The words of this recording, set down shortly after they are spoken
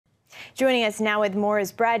Joining us now with more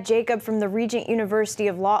is Brad Jacob from the Regent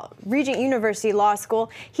University Law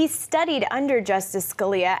School. He studied under Justice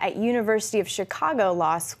Scalia at University of Chicago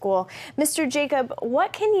Law School. Mr. Jacob,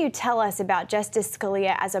 what can you tell us about Justice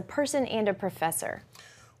Scalia as a person and a professor?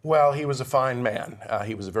 Well, he was a fine man.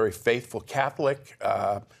 He was a very faithful Catholic,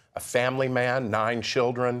 a family man, 9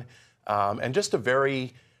 children, and just a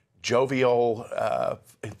very jovial,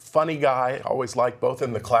 funny guy. Always liked, both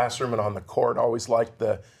in the classroom and on the court, always liked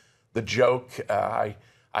the joke. I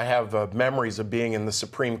have memories of being in the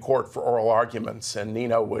Supreme Court for oral arguments, and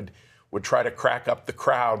Nino would try to crack up the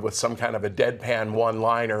crowd with some kind of a deadpan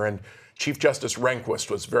one-liner, and Chief Justice Rehnquist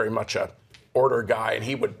was very much a order guy, and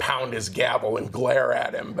he would pound his gavel and glare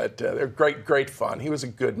at him, but they're great fun. He was a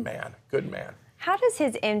good man. How does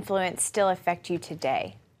his influence still affect you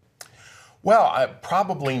today? Well,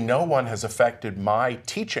 probably no one has affected my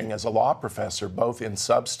teaching as a law professor, both in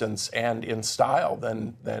substance and in style,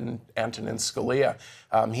 than Antonin Scalia.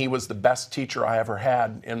 He was the best teacher I ever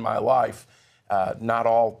had in my life. Not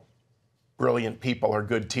all brilliant people are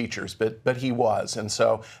good teachers, but he was. And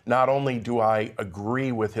so not only do I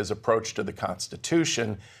agree with his approach to the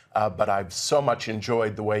Constitution, but I've so much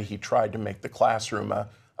enjoyed the way he tried to make the classroom a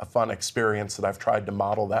fun experience that I've tried to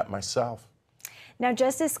model that myself. Now,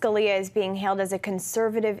 Justice Scalia is being hailed as a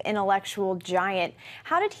conservative intellectual giant.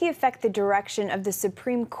 How did he affect the direction of the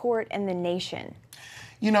Supreme Court and the nation?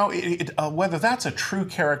 You know, whether that's a true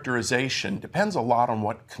characterization depends a lot on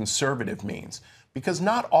what conservative means, because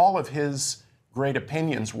not all of his great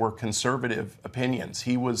opinions were conservative opinions.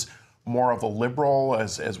 He was more of a liberal,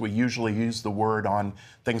 as we usually use the word on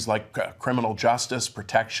things like criminal justice,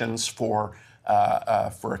 protections for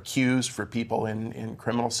accused, for people in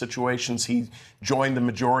criminal situations. He joined the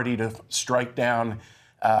majority to strike down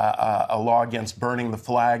a law against burning the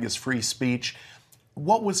flag as free speech.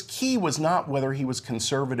 What was key was not whether he was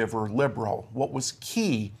conservative or liberal. What was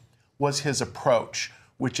key was his approach,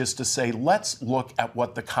 which is to say, let's look at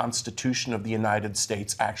what the Constitution of the United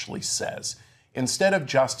States actually says. Instead of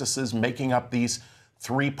justices making up these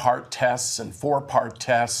 3-part tests and 4-part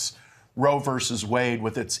tests, Roe versus Wade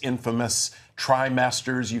with its infamous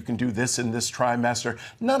trimesters, you can do this in this trimester,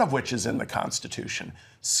 none of which is in the Constitution.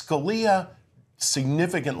 Scalia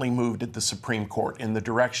significantly moved at the Supreme Court in the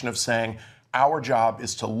direction of saying, our job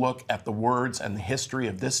is to look at the words and the history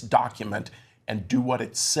of this document and do what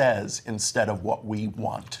it says instead of what we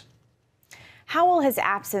want. How will his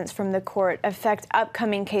absence from the court affect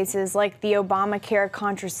upcoming cases like the Obamacare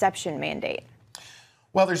contraception mandate?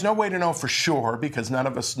 Well, there's no way to know for sure, because none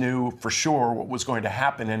of us knew for sure what was going to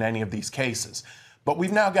happen in any of these cases. But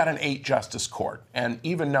we've now got an 8-justice court, and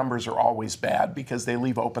even numbers are always bad because they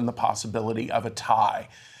leave open the possibility of a tie.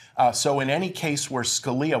 So in any case where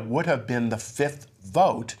Scalia would have been the 5th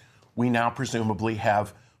vote, we now presumably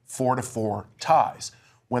have 4-4 ties.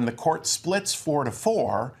 When the court splits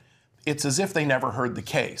 4-4, it's as if they never heard the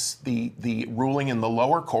case. The ruling in the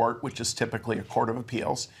lower court, which is typically a court of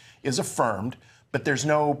appeals, is affirmed, but there's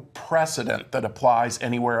no precedent that applies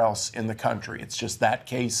anywhere else in the country. It's just that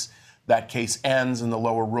case ends and the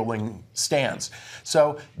lower ruling stands.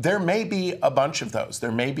 So there may be a bunch of those.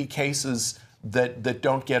 There may be cases that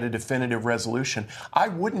don't get a definitive resolution. I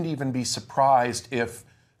wouldn't even be surprised if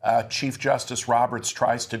Chief Justice Roberts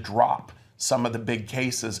tries to drop some of the big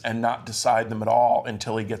cases and not decide them at all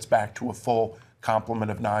until he gets back to a full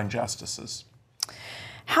complement of 9 justices.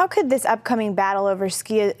 How could this upcoming battle over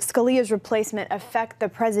Scalia's replacement affect the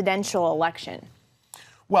presidential election?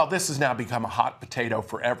 Well, this has now become a hot potato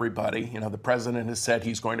for everybody. You know, the president has said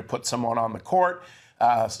he's going to put someone on the court.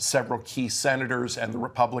 Several key senators and the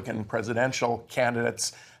Republican presidential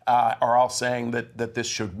candidates are all saying that this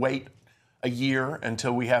should wait a year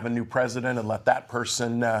until we have a new president and let that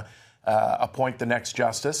person appoint the next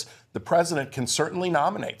justice. The president can certainly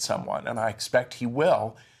nominate someone, and I expect he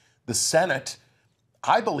will. The Senate,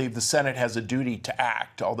 I believe the Senate has a duty to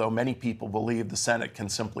act, although many people believe the Senate can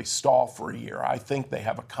simply stall for a year. I think they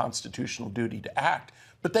have a constitutional duty to act,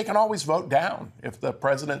 but they can always vote down. If the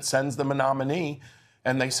president sends them a nominee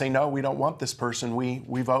and they say, no, we don't want this person,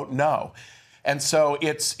 we vote no. And so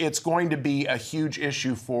it's going to be a huge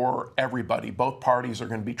issue for everybody. Both parties are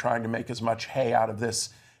going to be trying to make as much hay out of this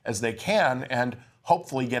as they can and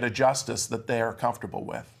hopefully get a justice that they are comfortable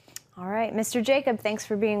with. All right, Mr. Jacob, thanks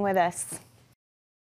for being with us.